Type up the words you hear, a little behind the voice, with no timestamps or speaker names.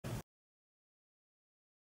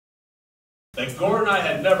that Gore and I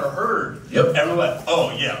had never heard. Yep. And we're like,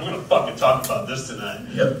 oh yeah, we're gonna fucking talk about this tonight.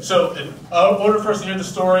 Yep. So in order for us to hear the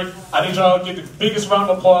story, I need y'all to give the biggest round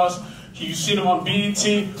of applause. You've seen him on BET.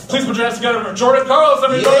 Please put your hands together for Jordan Carlos,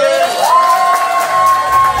 everybody.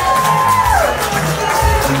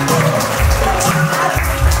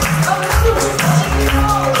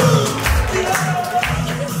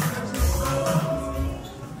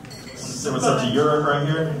 So what's up to Europe right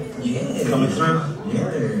here? Yeah. Coming through?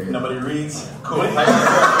 Yeah. Nobody reads? Cool. Good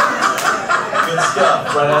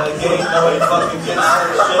stuff. Right out of the gate, nobody fucking gets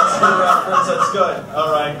shit to reference. That's good.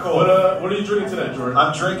 Alright, cool. What are you drinking today, Jordan?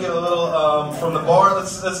 I'm drinking a little from the bar.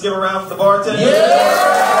 Let's give a round for the bartender.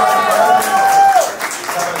 Yeah!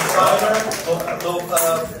 Having a cider, a little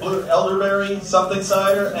blue elderberry something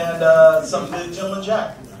cider, and some Gentleman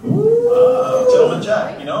Jack. Gentleman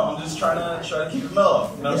Jack, you know, I'm just trying to keep it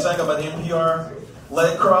mellow. You know what I'm saying? I got my NPR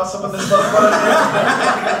leg cross up in this motherfucker.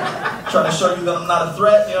 Trying to show you that I'm not a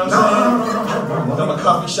threat, you know what I'm saying? Got my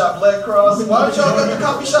coffee shop leg cross. Why would y'all got the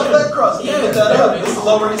coffee shop leg cross? Yeah, get that up. This is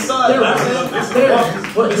Lower East Side. This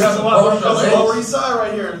is Lower East Side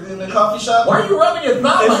right here in the coffee shop. Why are you rubbing your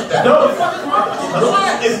thumb like that? No, What the fuck is wrong with you?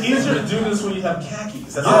 Relax. it's easier to do this when you have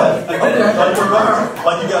khakis. That's Okay.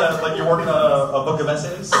 Like you're working on a book of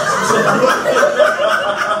essays.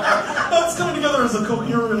 That's coming together as a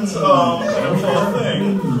coherent kind of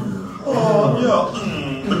thing. Oh yeah,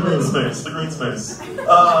 the green space, the green space.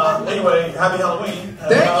 Anyway, happy Halloween.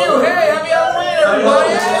 Thank you. Hey, happy Halloween,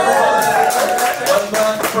 everybody.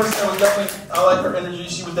 The person that was definitely, I like her energy.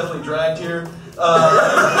 She was definitely dragged here.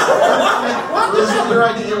 Your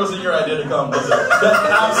idea, it wasn't your idea to come, was it?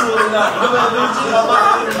 Absolutely not. You know what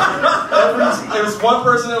it was one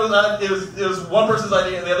person. It was one person's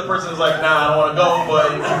idea, and the other person was like, "Nah, I don't want to go,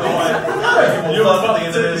 but keep going." You love at the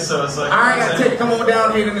end of this, so it's like. I ain't gotta come on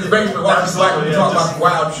down here in this basement while she's like we talk about some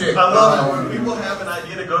wild shit. I love it when people have an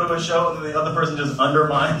idea to go to a show and then the other person just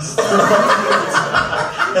undermines.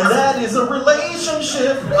 And that is a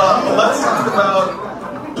relationship. Let's talk about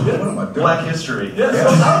Black history. Yeah, so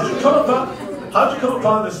how'd you come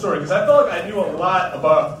upon this story? Because I felt like I knew a lot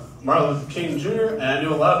about Martin Luther King Jr. and I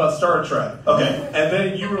knew a lot about Star Trek. Okay. And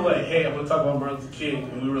then you were like, hey, I'm going to talk about Martin Luther King.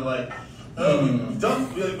 And we were like, we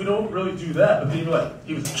don't really do that. But then you were like,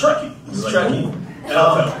 he was a Trekkie. He was a Trekkie. And I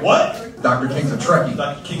was like, what? Dr. King's a Trekkie.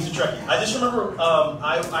 Dr. King's a Trekkie. I just remember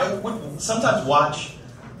I would sometimes watch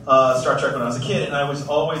Star Trek when I was a kid, and I was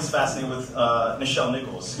always fascinated with Nichelle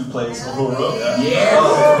Nichols, who plays Uhura.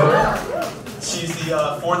 Yeah. She's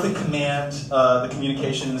the fourth in command, the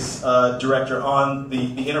communications director on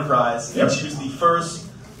the Enterprise, and she was the first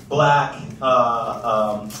black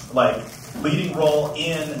leading role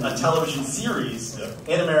in a television series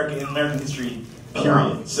in American history.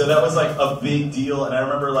 Period. So that was like a big deal, and I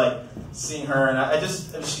remember like seeing her, and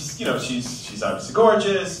she's obviously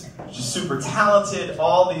gorgeous, she's super talented,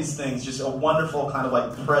 all these things, just a wonderful kind of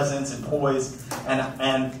like presence and poise, and I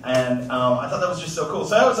thought that was just so cool.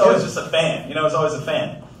 So I was always just a fan, I was always a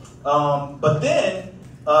fan. But then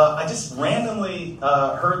I just randomly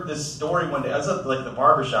heard this story one day. I was at like the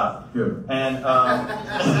barbershop, and then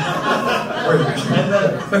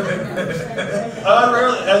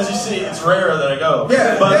rarely, as you see, it's rare that I go.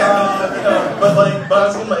 Yeah, but I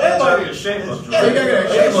was getting my Everybody is shameless. No,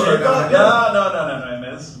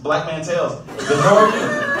 man. This is Black Man Tales.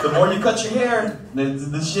 The more you cut your hair,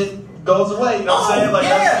 the shit goes away. You know what I'm saying? Like, I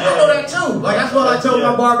know that too. Like that's what I told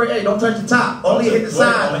my barber. Hey, don't touch the top. Only hit the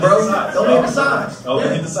sides, bro. Only hit the sides. Only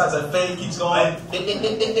hit the sides. That fade keeps going. You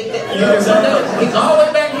know what I'm saying? He's all the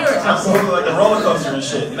way back here. Absolutely, like a roller coaster and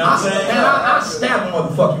shit. You know what I'm saying? Man, I'll stab a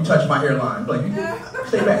motherfucker you touch my hairline. Like,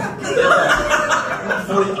 stay back. I'm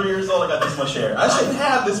 43 years old. I got this much hair. I shouldn't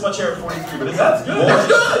have this much hair at 43, but that's good. That's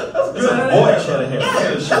good. It's a boyish head of hair.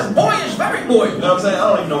 Yeah, that's boyish, very boyish. You know what I'm saying? I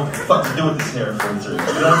don't even know what the fuck to do with this hair at 43. You know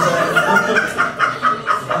what I'm saying?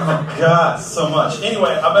 Oh my God, so much.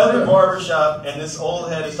 Anyway, I'm at the barbershop, and this old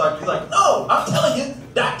head is talking. He's like, "No, I'm telling you,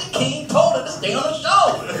 Dr. King told her to stay on the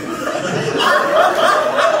show."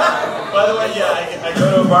 By the way, yeah, I go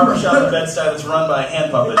to a barbershop in Bed-Stuy that's run by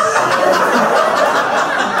hand puppets.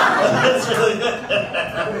 That's really good.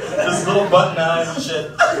 This little button eyes and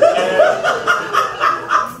shit.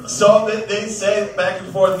 And so they say back and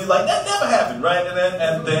forth. He's like, "That never happened, right?"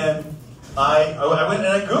 And then I went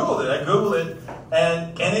and I Googled it,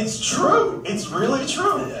 and it's true. It's really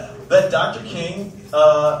true that Dr. King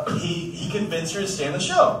he convinced her to stay on the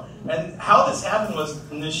show. And how this happened was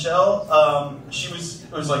Nichelle,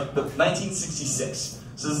 it was like the 1966.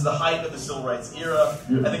 So this is the height of the civil rights era.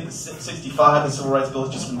 I think the 65, the civil rights bill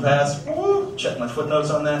has just been passed. Woo, check my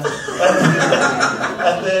footnotes on that.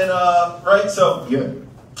 And then, right, so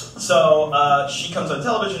So she comes on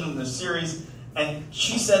television in this series, and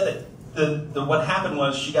she said that what happened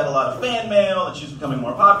was she got a lot of fan mail, and she was becoming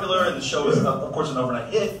more popular, and the show was, of course, an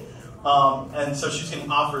overnight hit. And so she was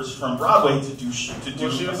getting offers from Broadway to do.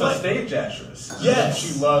 Well, she was a stage actress. Yes,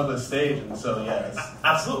 she loved the stage, and so yes,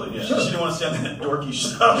 absolutely. Yeah, she didn't want to stay on that dorky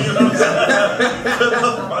show. You know what I'm saying?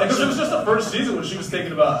 Because it was just the first season when she was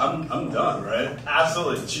thinking about, I'm done, right?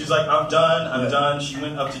 Absolutely. She was like, I'm done. She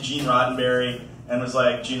went up to Gene Roddenberry and was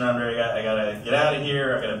like, Gene Roddenberry, I gotta get out of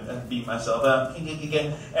here. I gotta beat myself up. And then he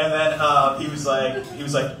was like,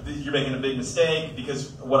 you're making a big mistake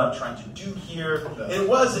because what I'm trying to do here. It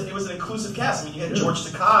was an inclusive cast. I mean, you had George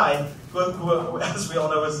Takei, who as we all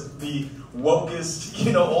know, is the wokest,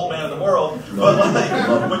 old man in the world. But like,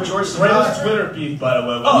 when George Takei, Twitter beef, by the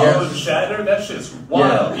way. With Shatner, that shit's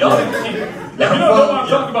wild. Yeah. Y'all if you don't know what I'm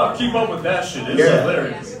talking about, keep up with that shit. It's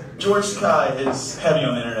hilarious. George Takei is heavy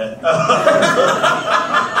on the internet.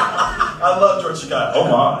 I love George Takei. Oh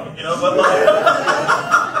my,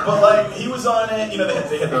 but like he was on it.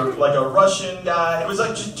 They had like a Russian guy. It was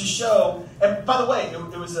like to show. And by the way,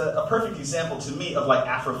 it was a perfect example to me of like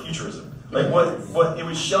Afrofuturism. Like what it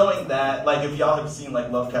was showing that like if y'all have seen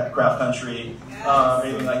like Lovecraft Country or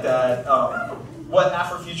anything like that. What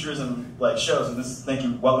Afrofuturism like shows, and thank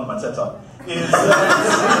you, welcome to my TED Talk,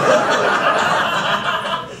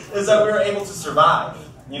 is that we were able to survive.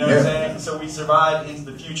 You know what I'm saying? So we survived into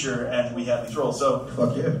the future, and we have these roles. So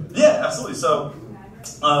fuck yeah. Yeah, absolutely. So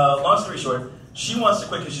long story short, she wants to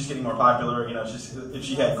quit because she's getting more popular. If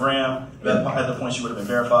she had Graham, at the point she would have been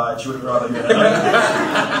verified. She would have probably been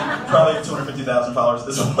probably 250,000 followers at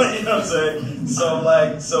this point. You know what I'm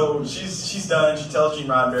saying? So she's done. She tells Gene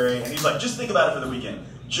Roddenberry, and he's like, just think about it for the weekend.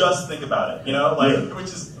 Just think about it. Which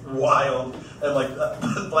is wild. And like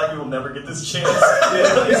black people never get this chance. They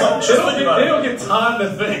don't get time to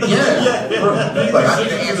think. Like I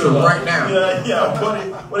need to answer right now. Yeah.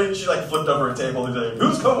 What if she like flipped over a table and like,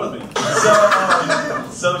 who's coming with me?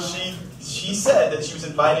 So she said that she was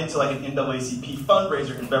invited to like an NAACP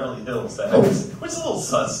fundraiser in Beverly Hills. Which is a little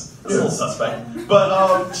sus. It's a little suspect.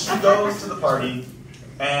 But she goes to the party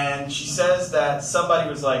and she says that somebody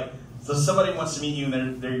was like, so somebody wants to meet you,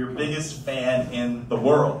 and they're your biggest fan in the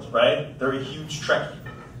world, right? They're a huge Trekkie.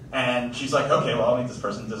 And she's like, okay, well, I'll meet this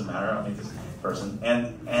person. It doesn't matter. I'll meet this person.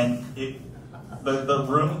 And the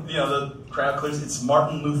room, the crowd clears. It's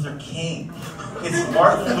Martin Luther King. It's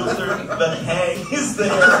Martin Luther. The Hang is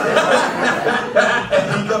there.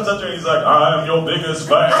 And he comes up to her and he's like, I am your biggest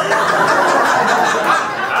fan.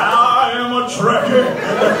 I am a Trekkie.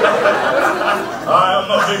 I am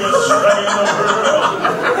the biggest Trekkie in the world.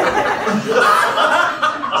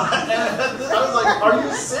 I was like, are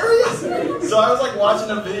you serious? So I was like watching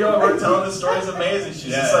a video of her telling the story. It's amazing.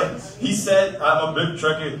 She's just like, he said, I'm a big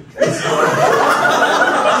Trekkie. It's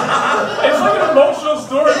like an emotional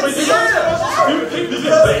story.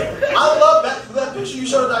 I love that picture you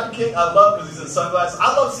showed of Dr. King. I love because he's in sunglasses.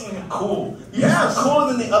 I love seeing him cool. He's cooler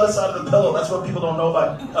than the other side of the pillow. That's what people don't know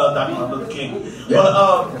about Dr. Martin Luther King. But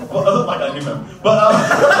like I knew him. But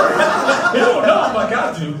you don't know like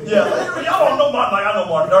I do. Yeah, y'all don't know Martin like I know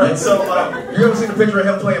Martin. All right, so you ever seen the picture of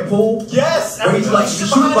him playing pool? Yes. Where he's like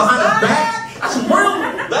shooting behind his back. That's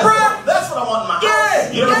what I want in my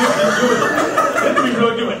house. You know, they can be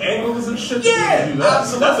really good with angles and shit. Yeah,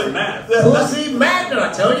 absolutely. That's a math. Pussy magnet,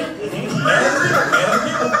 I tell you.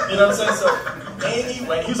 You know what I'm saying? So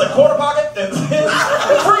anyway, he was like quarter pocket and then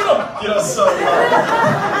freedom. So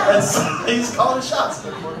he's calling shots.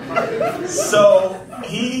 So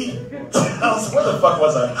he tells, where the fuck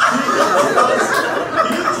was I?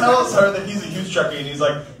 He tells her that he's a huge Trekkie, and he's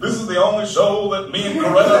like, this is the only show that me and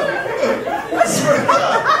Coretta, I swear to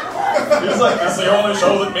God. He was like, this is the only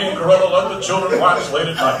show that me and Coretta let the children watch late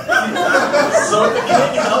at night. So the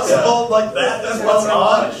King household like that's what's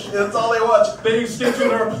on. That's all they watch. They stick to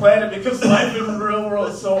their planet because life in the real world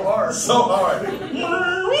is so hard. So hard.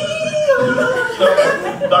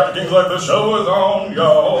 Dr. King's like, the show is on,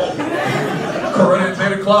 y'all. Coretta, it's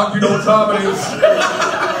 8 o'clock, you know what time it is.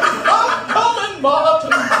 I'm coming,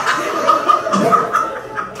 Martin.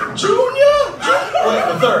 Junior? Wait,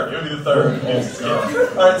 the third. You'll be the third. Yes.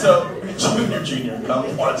 Alright, so Junior,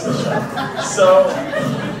 come watch the show. So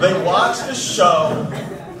they watch the show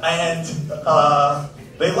and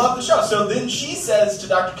they love the show. So then she says to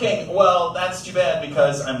Dr. King, well, that's too bad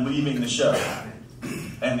because I'm leaving the show.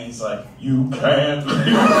 And he's like, you can't leave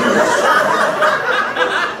the show.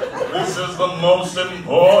 This is the most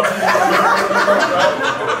important.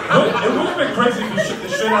 It would have been crazy if you shook the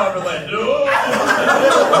shit out of her like, no.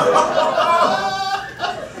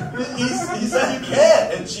 He said you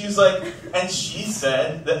can't. And she's like, and she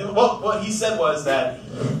said that, well, what he said was that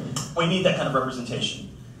we need that kind of representation.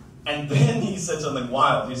 And then he said something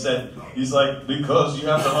wild. He's like, because you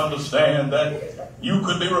have to understand that you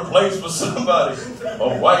could be replaced with somebody,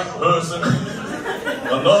 a white person,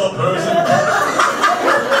 another person.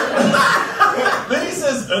 Then he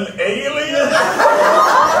says, an alien? And I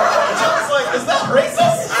was like, is that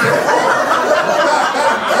racist?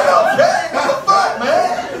 Okay, what the fuck, man?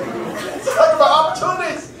 It's talking about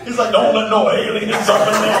opportunities. He's like, don't let no aliens up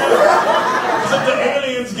in there. Because if the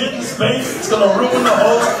aliens get in space, it's going to ruin the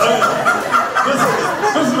whole thing.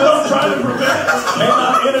 This is what I'm trying to prevent.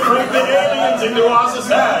 Cannot integrate the aliens into our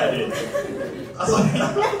society. I was like,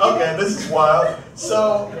 okay, this is wild.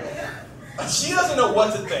 So, she doesn't know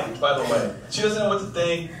what to think, by the way. She doesn't know what to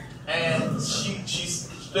think, and she's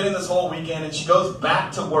spending this whole weekend, and she goes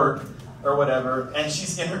back to work, or whatever, and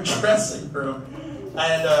she's in her dressing room,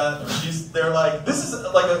 and they're like, this is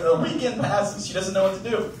like a weekend passes, she doesn't know what to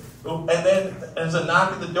do. And then there's a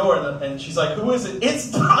knock at the door, and she's like, who is it?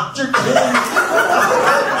 It's Dr. King.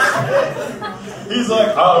 He's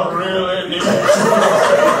like, I really need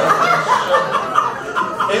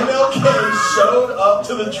MLK showed up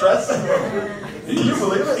to the dressing room. Can you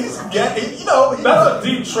believe it? He's getting, you know. That's a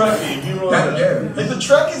deep Trekkie. The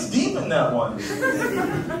Trek is deep in that one.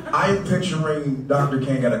 I'm picturing Dr.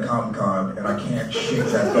 King at a Comic-Con, and I can't shake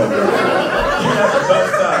that thought. That's the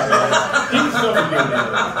best time, man. He's so good.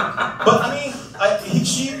 But I mean,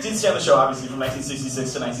 she did stay on the show, obviously, from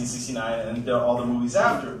 1966 to 1969, and all the movies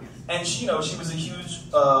after. And she, she was a huge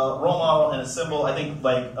role model and a symbol. I think,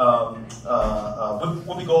 like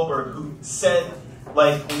Whoopi Goldberg, who said,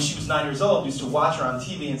 like, when she was 9 years old, used to watch her on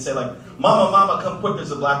TV and say, like, Mama, Mama, come quick,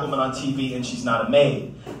 there's a black woman on TV and she's not a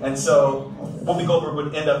maid. And so Whoopi Goldberg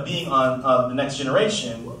would end up being on The Next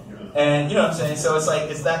Generation. And, you know what I'm saying? So it's like,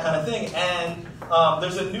 it's that kind of thing. And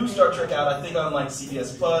there's a new Star Trek out, I think, on, like,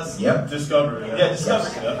 CBS Plus. Yep. Discovery. Yeah,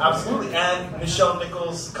 Discovery. Yes. Absolutely. And Nichelle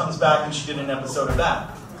Nichols comes back and she did an episode of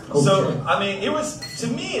that. So, I mean, it was, to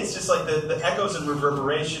me, it's just like the echoes and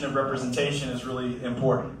reverberation and representation is really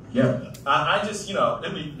important. Yeah. I just,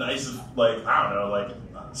 it'd be nice if, like, I don't know, like,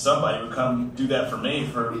 somebody would come do that for me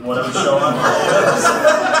for whatever show I'm on.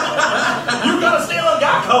 You gotta stay on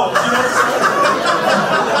Geico, you know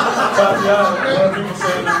what I'm saying? What are people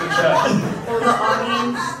saying in the chat? Well, the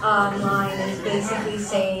audience line is basically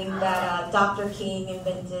saying that Dr. King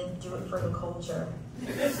invented Do It For The Culture. I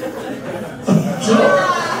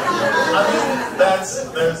mean,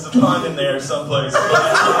 there's a pun in there someplace.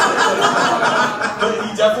 But he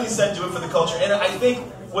definitely said do it for the culture. And I think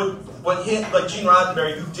what hit, like Gene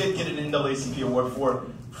Roddenberry, who did get an NAACP award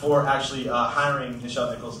for actually hiring Nichelle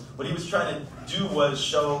Nichols, what he was trying to do was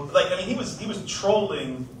show, like, I mean, he was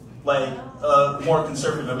trolling, like, more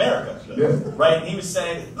conservative America. Yeah. Right? And he was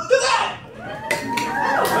saying, look at that!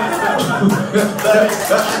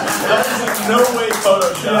 that is in no way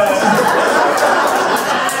Photoshop.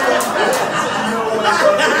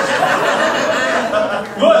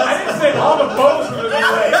 Look, I didn't say all the photos were going to be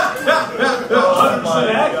like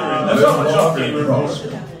 100% accurate. That's not what y'all gave me.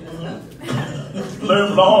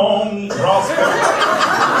 Live long, prosper.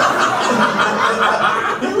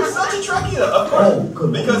 He was such a Trekkie, though, of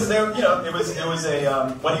course, because there, it was a.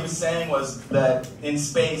 What he was saying was that in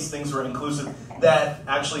space things were inclusive. That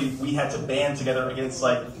actually we had to band together against,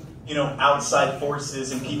 like, outside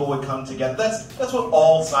forces, and people would come together. That's what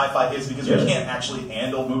all sci-fi is, because we can't actually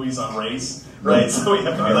handle movies on race, right? So we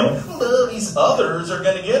have to be like, these others are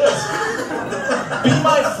gonna get us. Be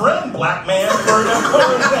my friend, black man, for an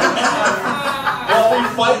hour and a half while we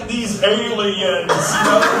fight these aliens.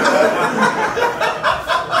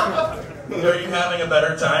 Are you having a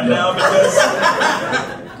better time now? Because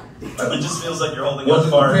it just feels like you're holding up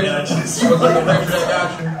far, and I just... Was it the picture that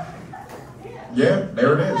got you? Yeah,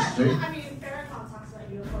 there it is. See? I mean, Farrakhan talks about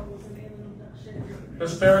UFOs and alien abduction.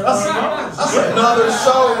 There's Farrakhan. That's another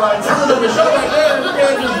show right there. The show right there, you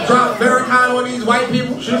can't just drop Farrakhan on these white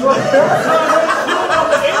people. She's like, Farrakhan knew about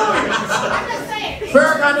the aliens. I'm just saying.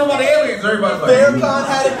 Farrakhan knew about the aliens. Everybody's like, Farrakhan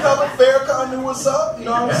had it covered. Farrakhan knew what's up. You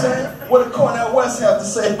know what I'm saying? What did Cornel West have to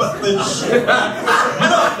say about this shit?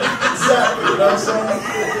 Nothing. Exactly. You know what I'm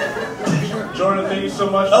saying? Jordan, thank you so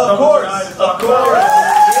much for Of coming course. tonight to Of talk course. about it.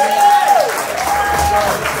 Yeah.